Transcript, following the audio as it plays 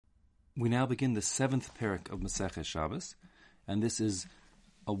We now begin the 7th parak of Masechah Shabbos, and this is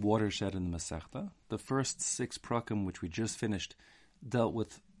a watershed in the Masechta. The first 6 prakim, which we just finished, dealt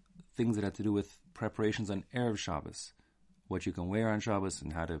with things that had to do with preparations on Erev Shabbos, what you can wear on Shabbos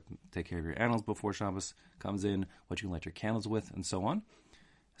and how to take care of your animals before Shabbos comes in, what you can light your candles with, and so on.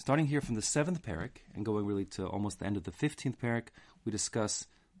 Starting here from the 7th parak and going really to almost the end of the 15th parak, we discuss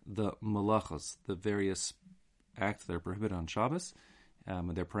the malachos, the various acts that are prohibited on Shabbos,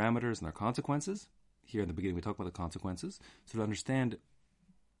 and their parameters and their consequences. Here in the beginning we talk about the consequences. So to understand,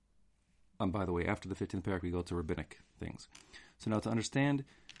 by the way, after the 15th parak we go to rabbinic things. So now to understand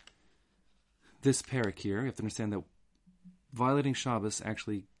this parak here, you have to understand that violating Shabbos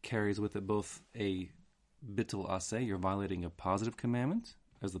actually carries with it both a bittul aseh, you're violating a positive commandment,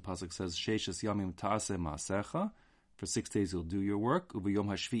 as the pasuk says, Sheishes yamim ta'aseh ma'asecha, for 6 days you'll do your work, Ubiyom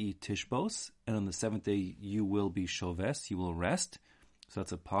hashvi'i tishbos, and on the 7th day you will be shoves, you will rest. So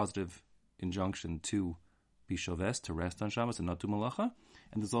that's a positive injunction to be shoves, to rest on Shabbos and not do malacha.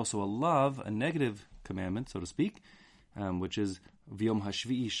 And there's also a lav, a negative commandment, so to speak, which is V'yom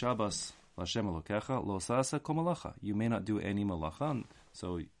hashvi'i Shabbos l'Hashem Elokecha lo sa'asa kol malacha. You may not do any malacha,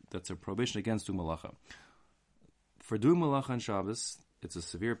 so that's a prohibition against doing malacha. For doing malacha on Shabbos, it's a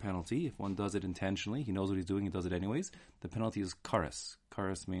severe penalty. If one does it intentionally, he knows what he's doing, he does it anyways. The penalty is kares.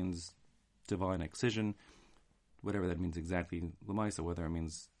 Kares means divine excision, whatever that means exactly, l'maisa, whether it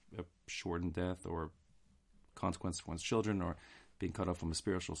means a shortened death or consequence for one's children or being cut off from his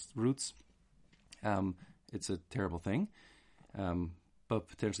spiritual roots. It's a terrible thing. But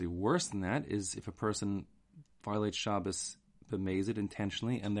potentially worse than that is if a person violates Shabbos b'mezid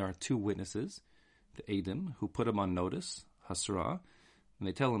intentionally, and there are 2 witnesses, the Eidim, who put him on notice, Hasra, and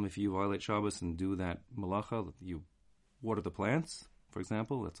they tell him if you violate Shabbos and do that malacha, you water the plants, for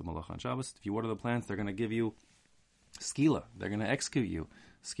example, that's a malacha on Shabbos. If you water the plants, they're going to give you skila. They're going to execute you.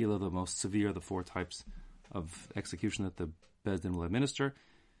 Skila, the most severe, the 4 types of execution that the Beis Din will administer.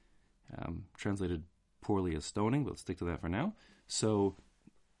 Translated poorly as stoning, but let's stick to that for now. So,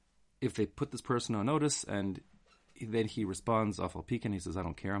 if they put this person on notice and then he responds, Afal Pikin, he says, I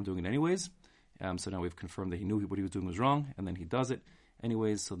don't care, I'm doing it anyways. So now we've confirmed that he knew what he was doing was wrong, and then he does it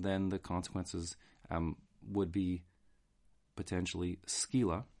anyways, so then the consequences would be potentially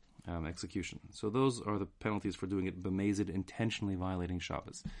skila, execution. So those are the penalties for doing it b'mezid, intentionally violating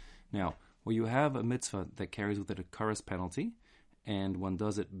Shabbos. Now, where you have a mitzvah that carries with it a kares penalty, and one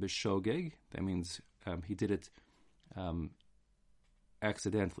does it b'shogeg, that means he did it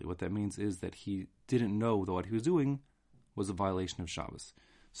accidentally. What that means is that he didn't know that what he was doing was a violation of Shabbos.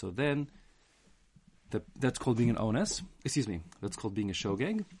 So then, that's called being an ones. That's called being a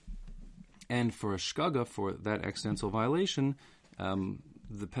shogeg. And for a shkaga, for that accidental violation,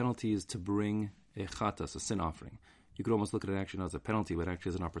 the penalty is to bring a chatas, a sin offering. You could almost look at it actually not as a penalty, but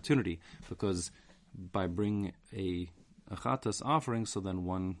actually as an opportunity, because by bringing a chatas offering, so then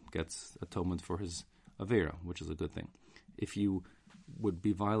one gets atonement for his avera, which is a good thing. If you would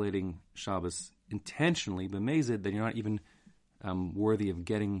be violating Shabbos intentionally, b'mezid, then you're not even worthy of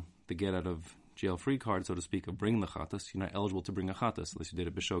getting the get out of jail-free card, so to speak, of bringing the chatas. You're not eligible to bring a chatas unless you did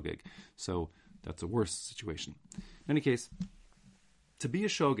it b'shogeg. So that's a worse situation. In any case, to be a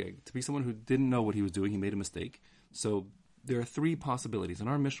shogeg, to be someone who didn't know what he was doing, he made a mistake. So there are 3 possibilities, and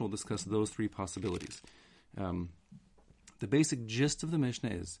our Mishnah will discuss those 3 possibilities. The basic gist of the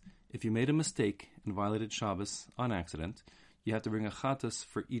Mishnah is, if you made a mistake and violated Shabbos on accident, you have to bring a chatas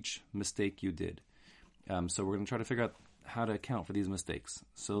for each mistake you did. So we're going to try to figure out how to account for these mistakes.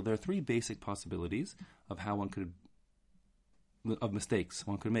 So there are 3 basic possibilities of mistakes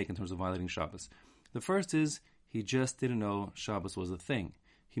one could make in terms of violating Shabbos. The first is he just didn't know Shabbos was a thing.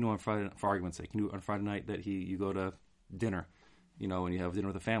 He knew on Friday, for argument's sake, he knew on Friday night that you go to dinner, and you have dinner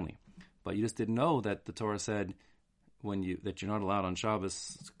with the family, but you just didn't know that the Torah said that you're not allowed on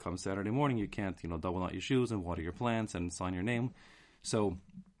Shabbos. Come Saturday morning, you can't double knot your shoes and water your plants and sign your name. So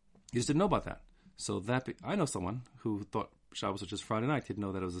you just didn't know about that. So I know someone who thought Shabbos was just Friday night. Didn't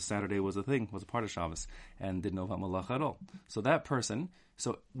know that it was a Saturday was a thing, was a part of Shabbos, and didn't know about malacha at all. So that person,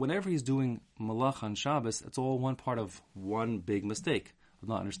 whenever he's doing malacha on Shabbos, it's all one part of one big mistake of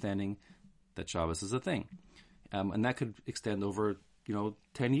not understanding that Shabbos is a thing. And that could extend over,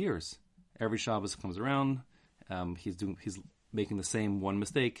 10 years. Every Shabbos comes around, he's making the same one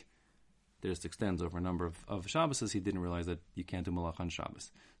mistake. It just extends over a number of Shabbos. He didn't realize that you can't do malacha on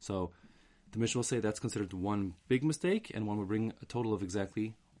Shabbos. So the Mishnah will say that's considered one big mistake, and one would bring a total of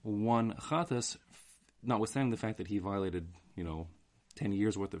exactly 1 chatas, notwithstanding the fact that he violated, 10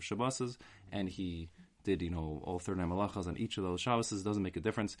 years worth of Shabbos, and he did, all 39 malachas on each of those Shabbos. Doesn't make a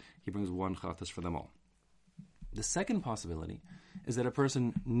difference. He brings 1 chatas for them all. The second possibility is that a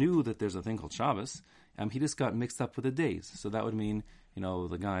person knew that there's a thing called Shabbos, he just got mixed up with the days. So that would mean,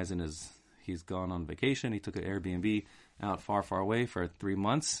 the guy's he's gone on vacation, he took an Airbnb out far, far away for 3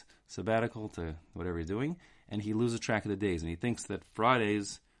 months, sabbatical to whatever he's doing, and he loses track of the days, and he thinks that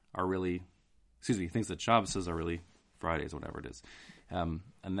he thinks that Shabbos are really Fridays, whatever it is.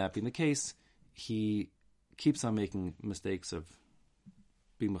 And that being the case, he keeps on making mistakes of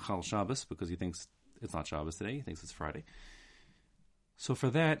being Mechal Shabbos because he thinks it's not Shabbos today, he thinks it's Friday. So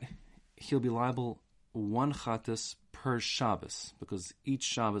for that, he'll be liable 1 Chattas per Shabbos, because each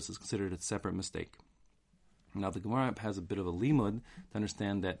Shabbos is considered a separate mistake. Now the Gemara has a bit of a limud to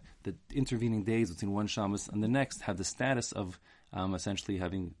understand that the intervening days between one Shabbos and the next have the status of essentially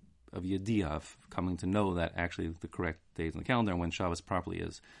having of yediyah, of coming to know that actually the correct days in the calendar and when Shabbos properly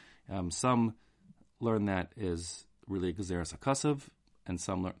is. Some learn that is really a gezeres hakasav, and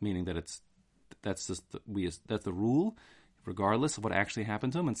some meaning that that's the rule, regardless of what actually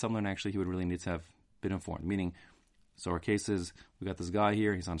happened to him, and some learn actually he would really need to have been informed. Meaning, so our case is, we got this guy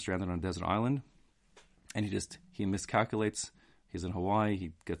here, he's stranded on a desert island, and he miscalculates. He's in Hawaii,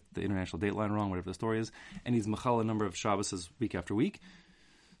 he gets the international date line wrong, whatever the story is, and he's machal a number of Shabbos week after week.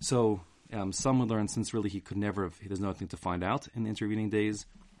 So some would learn, since really there's nothing to find out in the intervening days,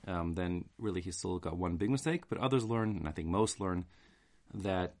 then really he's still got one big mistake. But others learn, and I think most learn,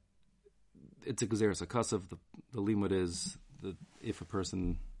 that it's a gezeres hakasav. The limud is that if a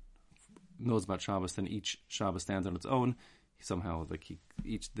person knows about Shabbos, then each Shabbos stands on its own. Somehow,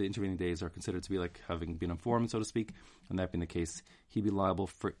 the intervening days are considered to be like having been informed, so to speak. And that being the case, he'd be liable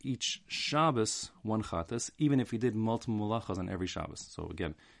for each Shabbos 1 Chattas, even if he did multiple malachas on every Shabbos. So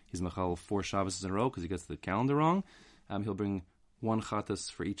again, he's machal 4 Shabbos in a row because he gets the calendar wrong. He'll bring 1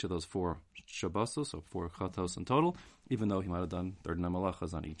 Chattas for each of those 4 Shabbosos, so 4 Chatos in total, even though he might have done 39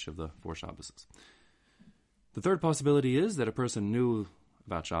 malachas on each of the 4 Shabboses. The third possibility is that a person knew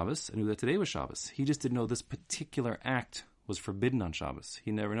about Shabbos and knew that today was Shabbos. He just didn't know this particular act was forbidden on Shabbos.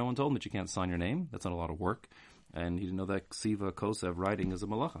 No one told him that you can't sign your name. That's not a lot of work. And he didn't know that Ksiva Kosev, writing, is a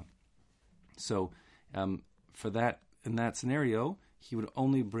malacha. So for that, in that scenario, he would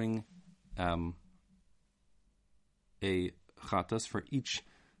only bring a Chattas for each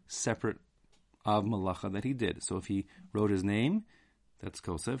separate Av Malacha that he did. So if he wrote his name, that's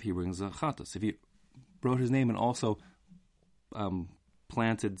Kosev, he brings a Chattas. If he wrote his name and also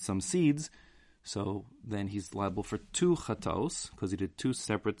planted some seeds, so then he's liable for 2 chatos, because he did 2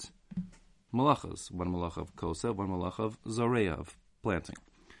 separate malachas. 1 malacha of kosev, 1 malacha of zoreya, of planting.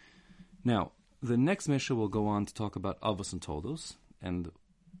 Now, the next Mishnah will go on to talk about avos and toldos, and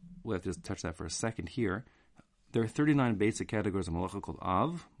we'll have to just touch that for a second here. There are 39 basic categories of malacha called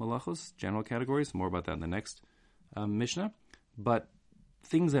av malachos, general categories. More about that in the next Mishnah. But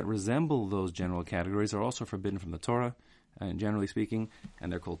things that resemble those general categories are also forbidden from the Torah, and generally speaking,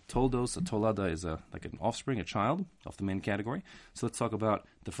 and they're called toldos. A tolada is like an offspring, a child, of the main category. So let's talk about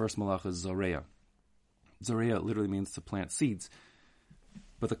the first malacha, zoreya. Zoreya literally means to plant seeds.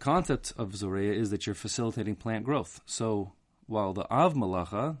 But the concept of zoreya is that you're facilitating plant growth. So while the av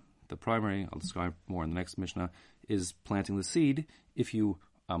malacha, the primary, I'll describe more in the next Mishnah, is planting the seed, if you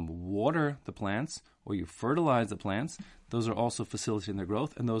water the plants or you fertilize the plants, those are also facilitating their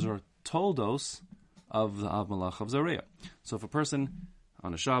growth, and those are toldos of the Av Malach of Zoreya. So if a person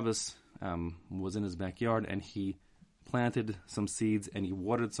on a Shabbos was in his backyard and he planted some seeds and he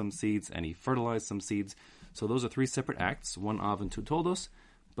watered some seeds and he fertilized some seeds, so those are 3 separate acts, 1 Av and 2 Toldos,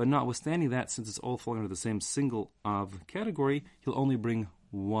 but notwithstanding that, since it's all falling under the same single Av category, he'll only bring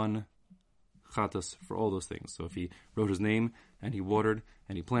 1 Chatas for all those things. So if he wrote his name and he watered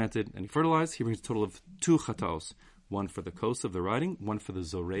and he planted and he fertilized, he brings a total of 2 Chatos. 1 for the kos of the writing, 1 for the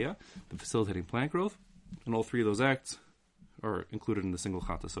zoreya, the facilitating plant growth, and all 3 of those acts are included in the single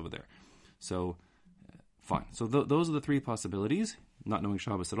chatas over there. So, fine. So those are the 3 possibilities: not knowing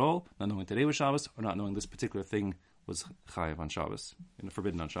Shabbos at all, not knowing today was Shabbos, or not knowing this particular thing was chayav on Shabbos,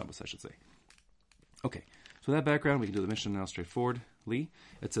 forbidden on Shabbos, I should say. Okay, so with that background, we can do the Mishnah now straightforwardly.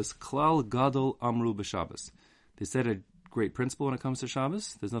 It says, Klal Gadol Amru B'Shabbos. They said a great principle when it comes to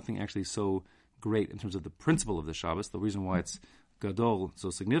Shabbos. There's nothing actually so great in terms of the principle of the Shabbos. The reason why it's gadol,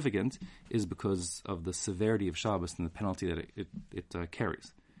 so significant, is because of the severity of Shabbos and the penalty that it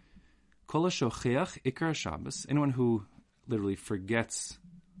carries. Kol shocheach ikar Shabbos, anyone who literally forgets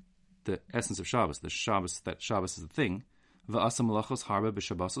the essence of Shabbos, that Shabbos is a thing, va'asa malachos harbe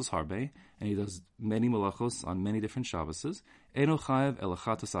b'shabbosos harbe, and he does many malachos on many different Shabboses, eno chayav el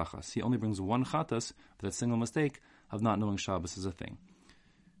chatas achas. He only brings 1 chatas for that single mistake of not knowing Shabbos is a thing.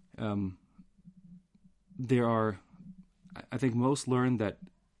 I think most learn that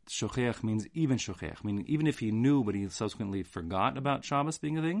shocheach means even shocheach, meaning even if he knew but he subsequently forgot about Shabbos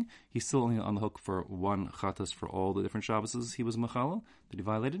being a thing, he's still only on the hook for one chatas for all the different Shabboses he was machal, that he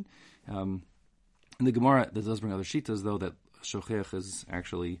violated. In the Gemara, that does bring other shitas, though, that shocheach is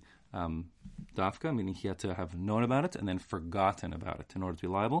actually dafka, meaning he had to have known about it and then forgotten about it in order to be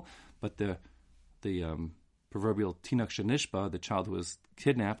liable. But the proverbial tinach shenishba, the child who was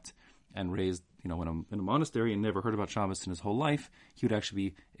kidnapped and raised, in a monastery and never heard about Shabbos in his whole life, he would actually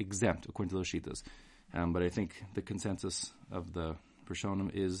be exempt according to those shitas. But I think the consensus of the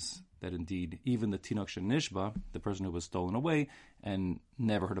Rishonim is that indeed even the tinach shenishba, the person who was stolen away and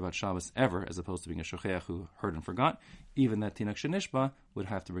never heard about Shabbos ever, as opposed to being a shocheach who heard and forgot, even that tinach shenishba would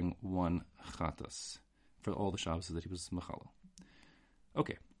have to bring one chatas for all the Shabbos that he was machalo.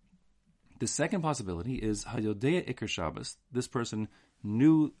 Okay. The second possibility is hayodea ikar Shabbos. This person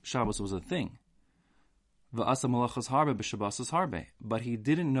knew Shabbos was a thing. V'asa malachas harbe b'Shabbos harbe. But he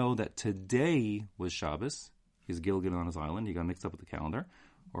didn't know that today was Shabbos. He's Gilgit on his island. He got mixed up with the calendar,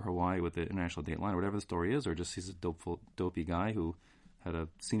 or Hawaii with the international date line, or whatever the story is, or just he's a dopey guy who had a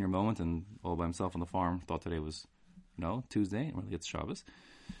senior moment and all by himself on the farm thought today was, Tuesday, and really it's Shabbos.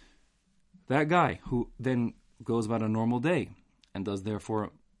 That guy who then goes about a normal day and does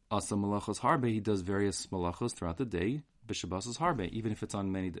therefore asa malachos harbe, he does various malachos throughout the day, b'Shabbos harbe, even if it's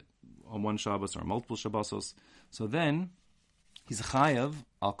on one Shabbos or multiple Shabbosos. So then he's chayav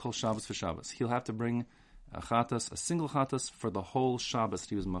al kol Shabbos for Shabbos. He'll have to bring a single chatas for the whole Shabbos that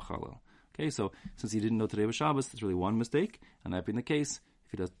he was machalel. Okay, so since he didn't know today was Shabbos, it's really one mistake, and that being the case,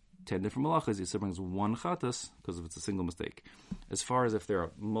 if he does 10 different malachas, he still brings one chatas because it's a single mistake. As far as if there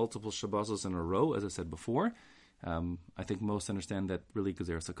are multiple Shabbosos in a row, as I said before, I think most understand that really because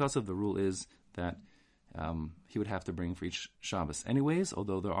they're successive, the rule is that he would have to bring for each Shabbos anyways,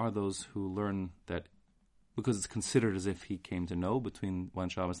 although there are those who learn that because it's considered as if he came to know between one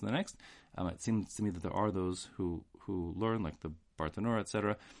Shabbos and the next, it seems to me that there are those who learn, like the Bartanura,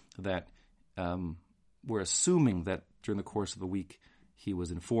 etc., that we're assuming that during the course of the week he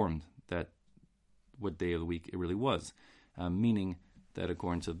was informed that what day of the week it really was, meaning that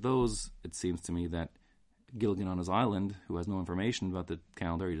according to those, it seems to me that Gilgit on his island, who has no information about the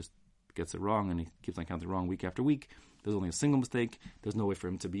calendar, he just gets it wrong and he keeps on counting wrong week after week. There's only a single mistake. There's no way for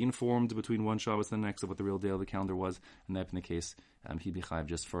him to be informed between one Shabbos and the next of what the real day of the calendar was. And that being the case, he'd be chayav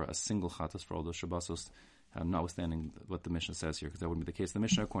just for a single chatas for all those Shabbosos, notwithstanding what the Mishnah says here, because that wouldn't be the case of the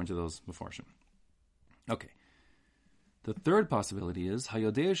Mishnah according to those Mefarshim. Okay. The third possibility is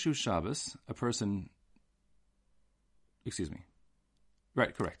hayodea shu Shabbos, a person. Excuse me.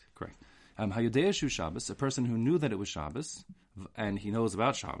 Right, correct. Hayodea shu Shabbos, a person who knew that it was Shabbos and he knows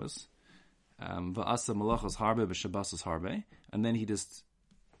about Shabbos. Va'asa malachos harbe b'Shabbos harbe, and then he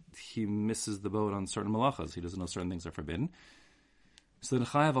misses the boat on certain malachas. He doesn't know certain things are forbidden. So then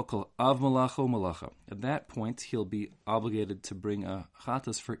chayav al kol av malacha malacha. At that point, he'll be obligated to bring a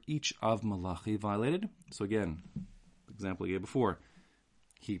chatas for each av malacha he violated. So again, example I gave before,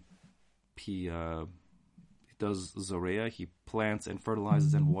 he does zoreya, he plants and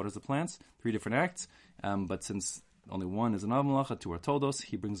fertilizes and waters the plants, 3 different acts. But since only one is an av malacha, 2 are todos,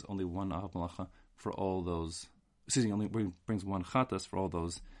 he brings only one av malacha for all those. Only brings one chatas for all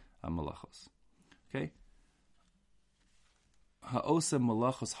those malachos. Okay. Ha'osem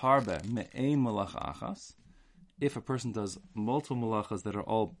malachos harbe me'ein malacha achas. If a person does multiple malachas that are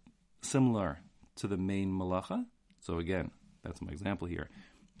all similar to the main malacha, so again, that's my example here.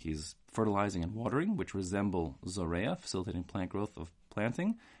 He's fertilizing and watering, which resemble zoreya, facilitating plant growth of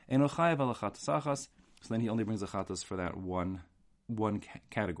planting. Eno chayav ala chatas achas. So then he only brings a chatas for that one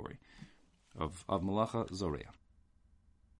category of malacha zoreya.